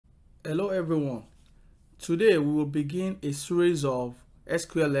Hello everyone. Today we will begin a series of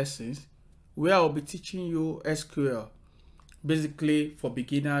SQL lessons where I'll be teaching you SQL basically for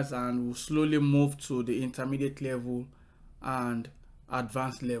beginners, and we'll slowly move to the intermediate level and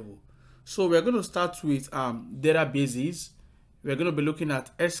advanced level. So we're going to start with databases. We're going to be looking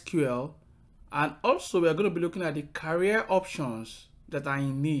at SQL, and also we're going to be looking at the career options that are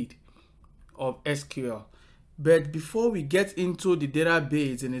in need of SQL. But before we get into the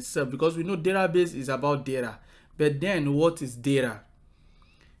database in itself, because we know database is about data, but then what is data?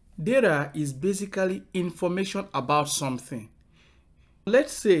 Data is basically information about something.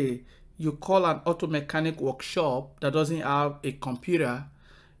 Let's say you call an auto mechanic workshop that doesn't have a computer,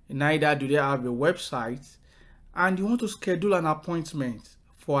 neither do they have a website, and you want to schedule an appointment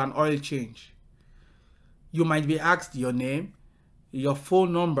for an oil change. You might be asked your name, your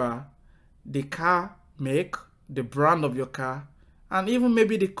phone number, the car make, the brand of your car, and even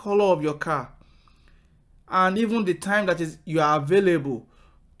maybe the color of your car, and even the time that is you are available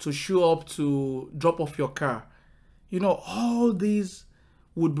to show up to drop off your car. All these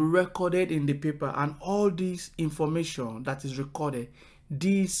would be recorded in the paper, and all this information that is recorded,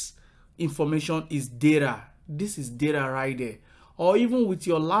 this information is data. This is data right there. Or even with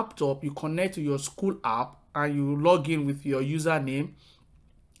your laptop, you connect to your school app and you log in with your username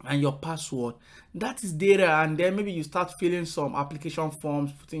and your password. That is data. And then maybe you start filling some application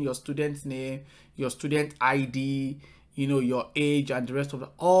forms, putting your student's name, your student ID, your age, and the rest of it.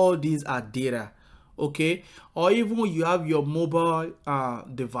 All these are data. Okay. Or even you have your mobile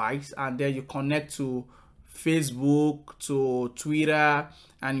device, and then you connect to Facebook, to Twitter,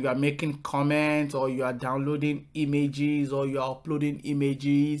 and you are making comments, or you are downloading images, or you are uploading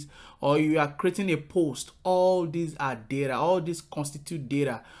images, or you are creating a post. All these are data. All these constitute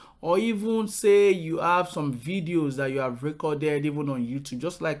data. Or even say you have some videos that you have recorded even on YouTube,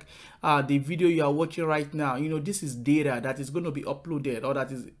 just like the video you are watching right now. This is data that is going to be uploaded, or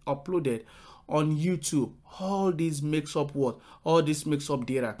that is uploaded on YouTube. All this makes up what? All this makes up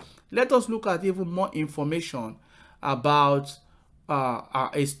data. Let us look at even more information about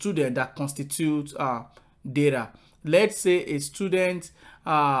a student that constitutes data. Let's say a student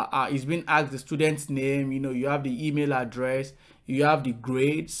is being asked the student's name. You have the email address, you have the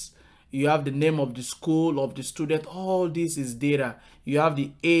grades, you have the name of the school of the student. All this is data. You have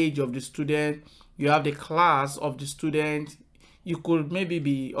the age of the student, you have the class of the student. You could maybe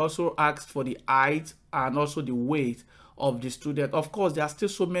be also asked for the height and also the weight of the student. Of course, there are still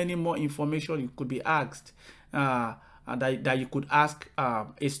so many more information you could be asked that you could ask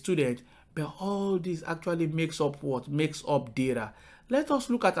a student, but all this actually makes up what? Makes up data. Let us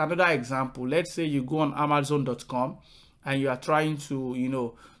look at another example. Let's say you go on Amazon.com and you are trying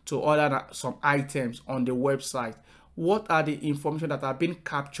to to order some items on the website. What are the information that are being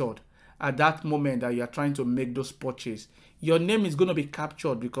captured at that moment that you are trying to make those purchases? Your name is going to be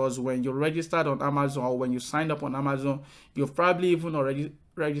captured, because when you registered on Amazon, or when you signed up on Amazon, you've probably even already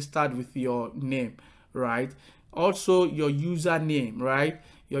registered with your name, right? Also your username, right?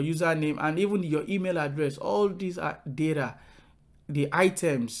 Your username, and even your email address. All these are data. The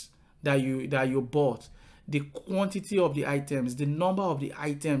items that you bought, the quantity of the items, the number of the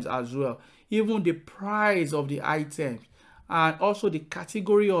items as well, even the price of the items, and also the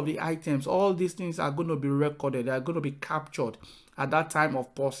category of the items. All these things are going to be recorded. They are going to be captured at that time of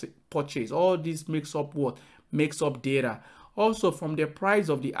purchase. All this makes up what? Makes up data. Also, from the price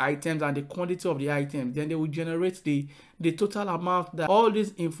of the items and the quantity of the items, then they will generate the total amount. That all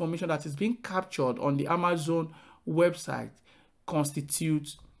this information that is being captured on the Amazon website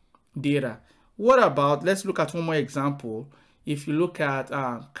constitutes data. What about, let's look at one more example. If you look at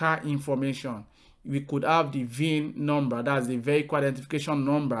car information, we could have the VIN number, that's the vehicle identification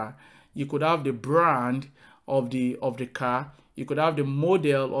number. You could have the brand of the car. You could have the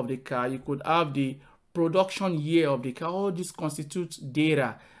model of the car. You could have the production year of the car. All this constitutes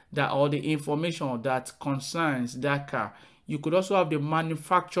data, that all the information that concerns that car. You could also have the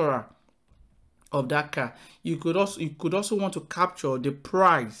manufacturer of that car. You could also want to capture the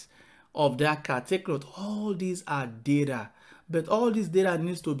price of that car. Take note, all these are data, but all this data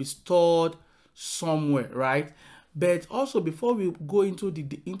needs to be stored somewhere, right? But also, before we go into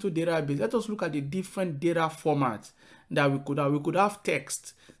database, let us look at the different data formats that we could have. We could have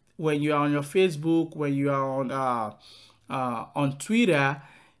text. When you are on your Facebook, when you are on Twitter,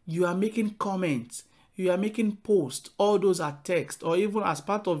 you are making comments, you are making posts. All those are text. Or even as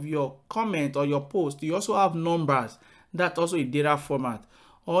part of your comment or your post, you also have numbers. That's also a data format.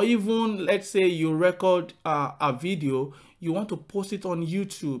 Or even, let's say you record a video, you want to post it on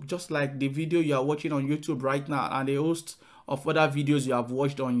YouTube, just like the video you are watching on YouTube right now, and the host of other videos you have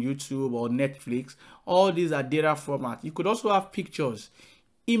watched on YouTube or Netflix. All these are data format. You could also have pictures,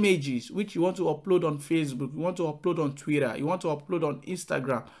 images, which you want to upload on Facebook, you want to upload on Twitter, you want to upload on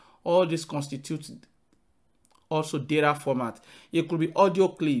Instagram. All this constitutes also data format. It could be audio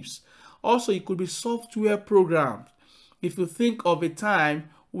clips. Also, it could be software programs. If you think of a time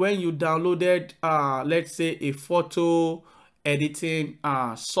when you downloaded, let's say, a photo editing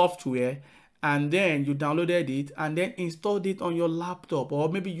software, and then you downloaded it and then installed it on your laptop, or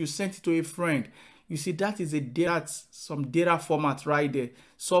maybe you sent it to a friend. You see, that is some data format right there.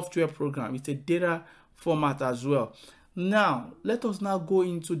 Software program, it's a data format as well. Now, let us now go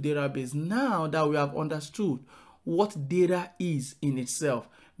into database. Now that we have understood what data is in itself,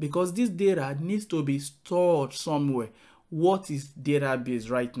 because this data needs to be stored somewhere. What is database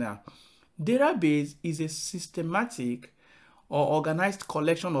right now? Database is a systematic or organized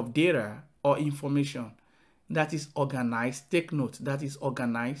collection of data or information that is organized, take note, that is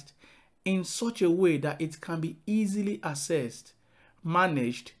organized in such a way that it can be easily accessed,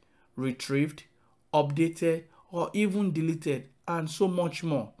 managed, retrieved, updated, or even deleted, and so much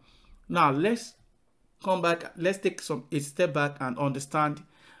more. Now let's come back. Let's take a step back and understand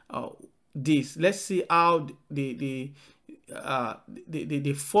this. Let's see how the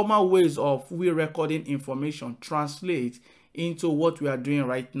former ways of we recording information translate into what we are doing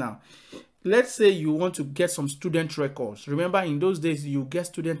right now. Let's say you want to get some student records. Remember, in those days, you get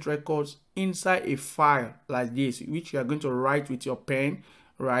student records inside a file like this, which you are going to write with your pen,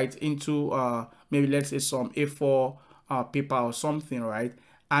 right, into maybe let's say some A4 paper or something, right?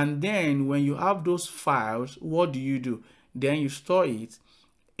 And then when you have those files, what do? Then you store it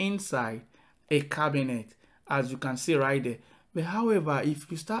inside a cabinet, as you can see right there. But however, if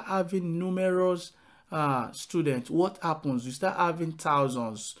you start having numerous students, what happens? You start having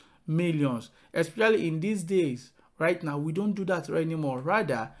thousands, millions, especially in these days. Right now, we don't do that anymore.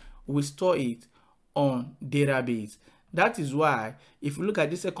 Rather, we store it on database. That is why, if you look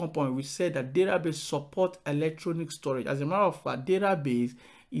at this second point, we said that database support electronic storage. As a matter of fact, database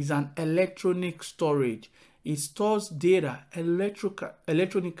is an electronic storage. It stores data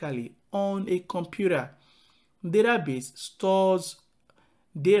electronically on a computer. Database stores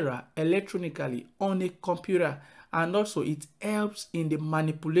data electronically on a computer, and also it helps in the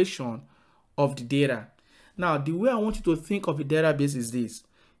manipulation of the data. Now, the way I want you to think of a database is this.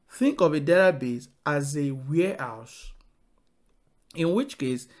 Think of a database as a warehouse, in which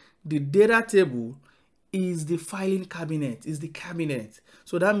case the data table is the filing cabinet, is the cabinet.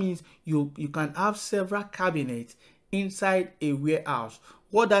 So that means you can have several cabinets inside a warehouse.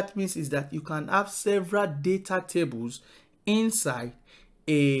 What that means is that you can have several data tables inside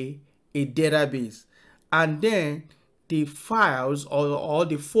a database, and then the files or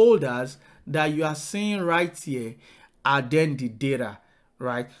the folders that you are seeing right here are then the data,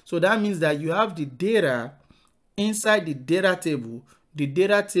 right? So that means that you have the data inside the data table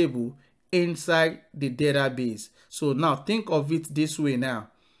inside the database. So now think of it this way now,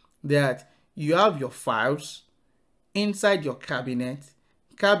 that you have your files inside your cabinet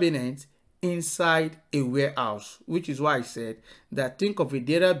inside a warehouse, which is why I said that think of a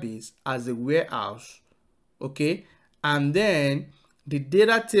database as a warehouse, okay? And then the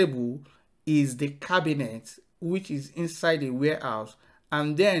data table is the cabinet, which is inside a warehouse.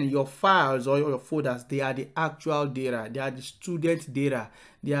 And then your files or your folders, they are the actual data. They are the student data.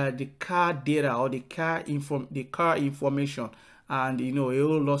 They are the car data or the car information, and a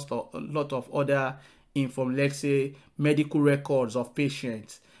whole lot of other let's say medical records of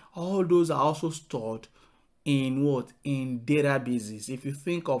patients. All those are also stored in what? In databases. If you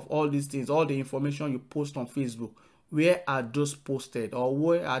think of all these things, all the information you post on Facebook, where are those posted, or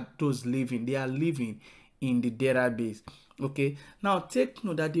where are those living? They are living in the database. Okay, now take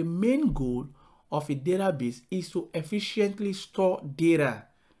note that the main goal of a database is to efficiently store data,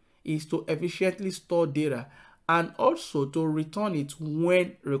 and also to return it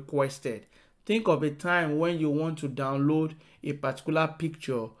when requested. Think of a time when you want to download a particular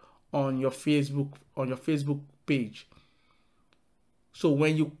picture on your Facebook page. So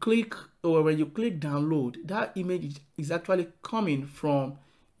when you click download, that image is actually coming from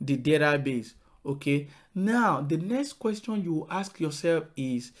the database. Okay, now the next question you ask yourself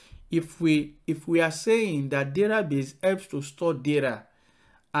is, if we are saying that database helps to store data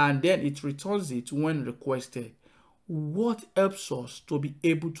and then it returns it when requested, what helps us to be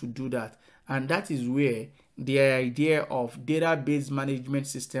able to do that? And that is where the idea of database management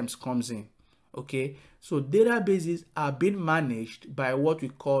systems comes in. Okay, so databases are being managed by what we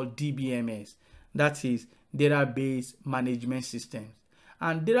call DBMS, that is database management systems.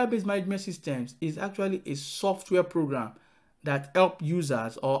 And database management systems is actually a software program that help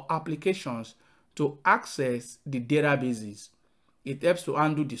users or applications to access the databases. It helps to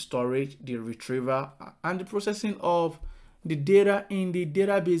handle the storage, the retrieval, and the processing of the data in the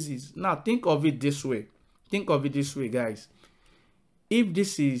databases. Now, think of it this way. Think of it this way, guys. If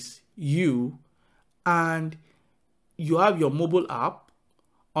this is you and you have your mobile app,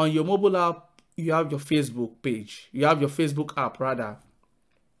 on your mobile app, you have your Facebook page. You have your Facebook app, rather.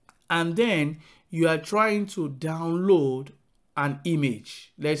 And then you are trying to download an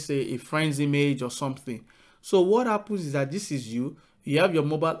image, let's say a friend's image or something. So what happens is that this is you have your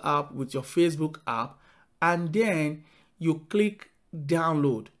mobile app with your Facebook app, and then you click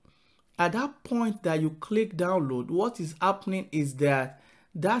download. At that point that you click download, what is happening is that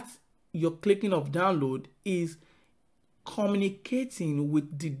your clicking of download is communicating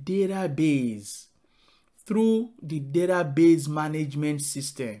with the database through the database management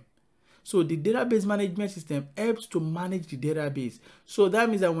system. So the database management system helps to manage the database. So that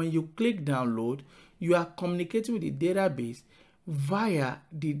means that when you click download, you are communicating with the database via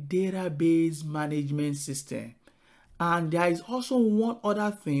the database management system. And there is also one other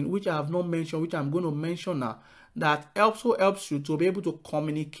thing which I have not mentioned, which I'm going to mention now, that also helps you to be able to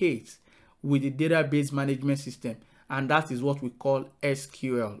communicate with the database management system. And that is what we call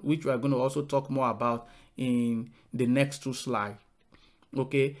SQL, which we are going to also talk more about in the next two slides.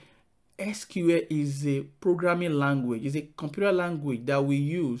 Okay. SQL is a programming language, is a computer language that we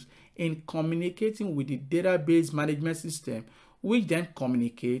use in communicating with the database management system, which then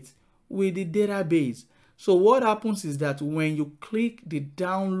communicates with the database. So what happens is that when you click the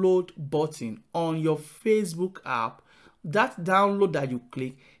download button on your Facebook app, that download that you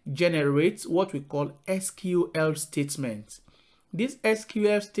click generates what we call SQL statements. This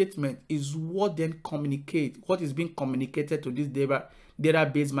SQL statement is what then communicates, what is being communicated to this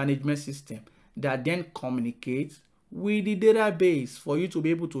database management system, that then communicates with the database for you to be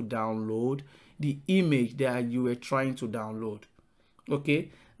able to download the image that you were trying to download.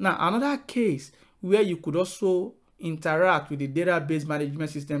 Okay. Now, another case where you could also interact with the database management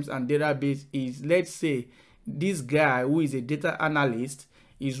systems and database is, let's say this guy who is a data analyst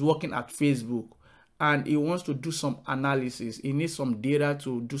is working at Facebook and he wants to do some analysis. He needs some data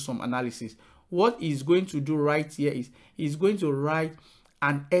to do some analysis. What he's going to do right here is he's going to write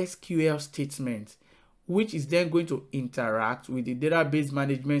an SQL statement, which is then going to interact with the database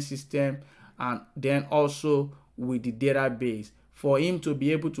management system and then also with the database for him to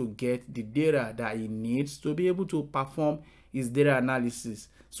be able to get the data that he needs to be able to perform his data analysis.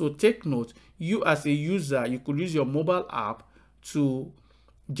 So take note, you as a user, you could use your mobile app to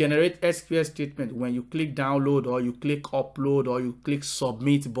generate SQL statement. When you click download or you click upload or you click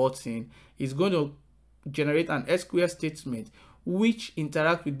submit button, it's going to generate an SQL statement which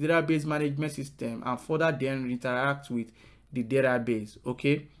interacts with database management system and further then interact with the database.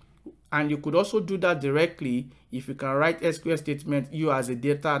 Okay. And you could also do that directly if you can write SQL statement. You as a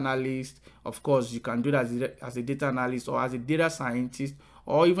data analyst, of course, you can do that as a data analyst or as a data scientist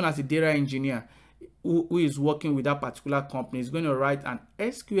or even as a data engineer who is working with that particular company is going to write an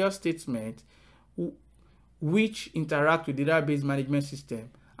SQL statement which interact with the database management system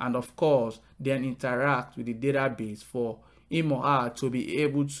and of course then interact with the database for him or her to be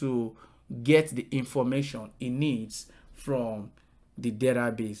able to get the information he needs from the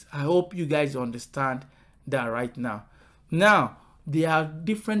database. I hope you guys understand that right now. Now, there are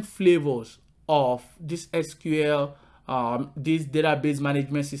different flavors of this SQL, this database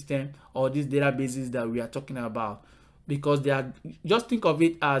management system or these databases that we are talking about, because they are, just think of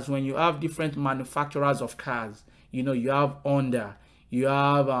it as when you have different manufacturers of cars. You know, you have Honda, you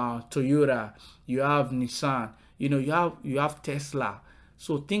have Toyota, you have Nissan, you know, you have Tesla.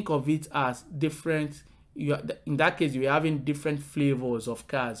 So think of it as different. In that case, you're having different flavors of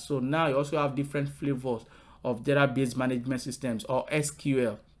cars. So now you also have different flavors of database management systems or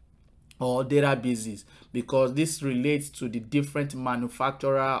SQL or databases, because this relates to the different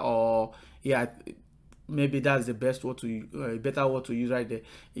manufacturer, or maybe that's the best word to better word to use right there.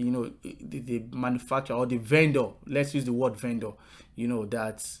 You know, the manufacturer or the vendor. Let's use the word vendor. You know,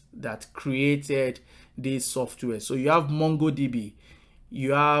 that created this software. So you have MongoDB,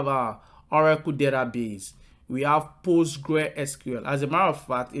 you have Oracle database, we have PostgreSQL. As a matter of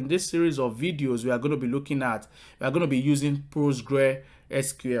fact, in this series of videos we are going to be using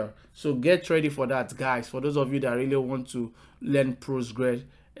PostgreSQL. So get ready for that, guys, for those of you that really want to learn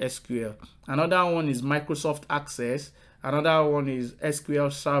PostgreSQL. Another one is Microsoft Access, another one is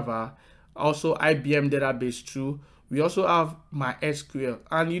SQL Server, also IBM database too. We also have MySQL,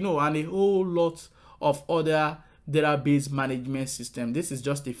 and and a whole lot of other database management system. This is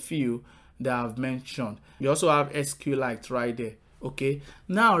just a few that I've mentioned. You also have SQLite right there. Okay,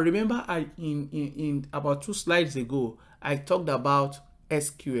 now remember in about 2 slides ago I talked about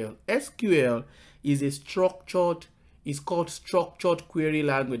SQL. SQL is called structured query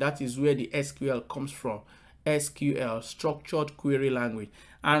language. That is where the SQL comes from. SQL, structured query language.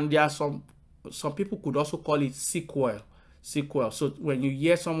 And there are some people could also call it SQL. So when you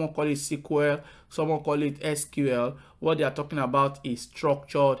hear someone call it SQL, someone call it SQL, what they are talking about is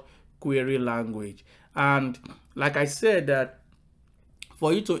structured query language. And like I said, that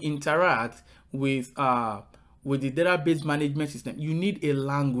for you to interact with the database management system, you need a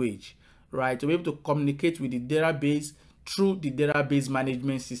language, right, to be able to communicate with the database through the database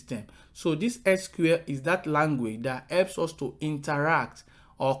management system. So this SQL is that language that helps us to interact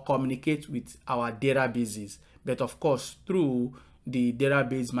or communicate with our databases, but of course through the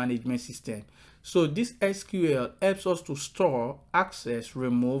database management system. So this SQL helps us to store, access,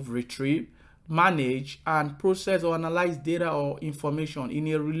 remove, retrieve, manage, and process or analyze data or information in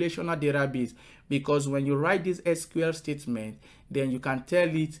a relational database. Because when you write this SQL statement, then you can tell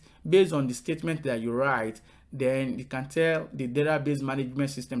it based on the statement that you write, then you can tell the database management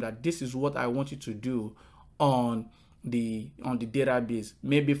system that this is what I want you to do on the database.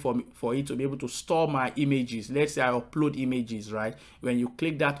 Maybe for it to be able to store my images. Let's say I upload images, right? When you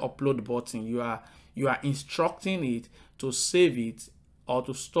click that upload button, you are instructing it to save it or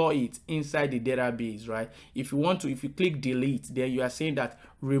to store it inside the database, right? If you click delete, then you are saying that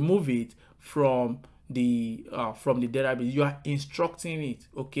remove it from the database. You are instructing it.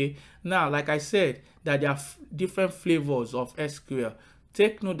 Okay, now like I said, that there are different flavors of SQL.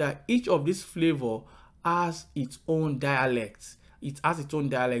 Take note that each of these flavor has its own dialect. It has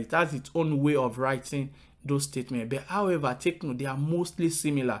its own way of writing those statements. But however, take note, they are mostly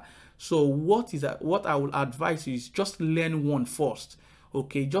similar. So what I will advise you is just learn one first.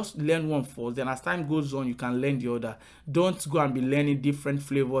 Okay, just learn one first, then as time goes on you can learn the other. Don't go and be learning different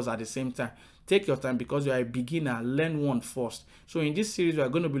flavors at the same time. Take your time, because you are a beginner. Learn one first. So in this series we are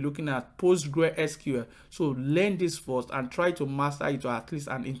going to be looking at PostgreSQL. So learn this first and try to master it to at least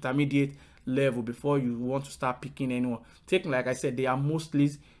an intermediate level before you want to start picking anyone. Like I said, they are mostly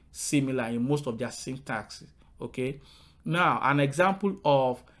similar in most of their syntax. Okay, now an example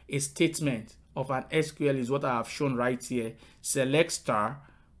of a statement of an SQL is what I have shown right here. Select star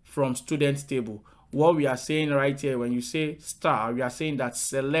from student table. What we are saying right here, when you say star, we are saying that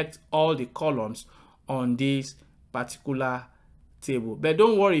select all the columns on this particular table. But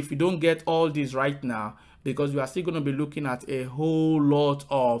don't worry if you don't get all these right now, because we are still going to be looking at a whole lot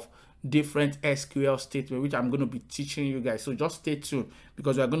of different SQL statements, which I'm going to be teaching you guys. So just stay tuned,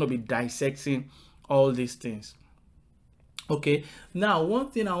 because we are going to be dissecting all these things. Okay, now one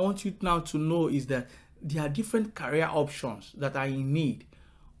thing I want you now to know is that there are different career options that are in need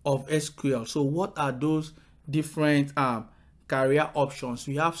of SQL. So what are those different career options?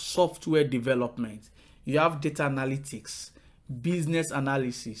 We have software development, you have data analytics, business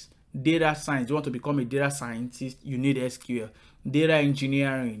analysis, data science. You want to become a data scientist, you need SQL. Data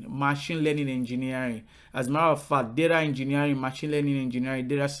engineering, machine learning engineering. As a matter of fact, data engineering, machine learning engineering,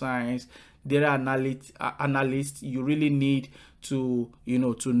 data science, data analyst, you really need to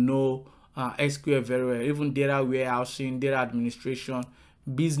know SQL very well. Even data warehousing, data administration,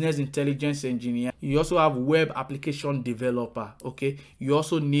 business intelligence engineer. You also have web application developer. Okay, you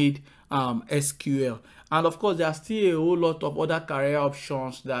also need SQL. And of course, there are still a whole lot of other career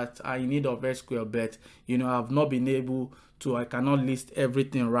options that are in need of SQL, but I've not been able to, I cannot list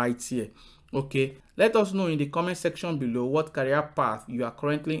everything right here. Okay, let us know in the comment section below what career path you are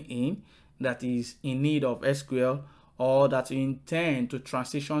currently in that is in need of SQL, or that you intend to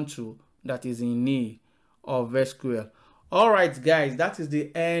transition to that is in need of SQL. All right, guys, that is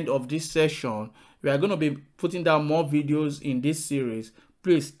the end of this session. We are going to be putting down more videos in this series.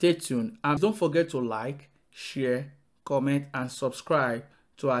 Please stay tuned, and don't forget to like, share, comment, and subscribe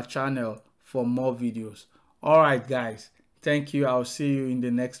to our channel for more videos. All right, guys, thank you. I'll see you in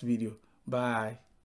the next video. Bye.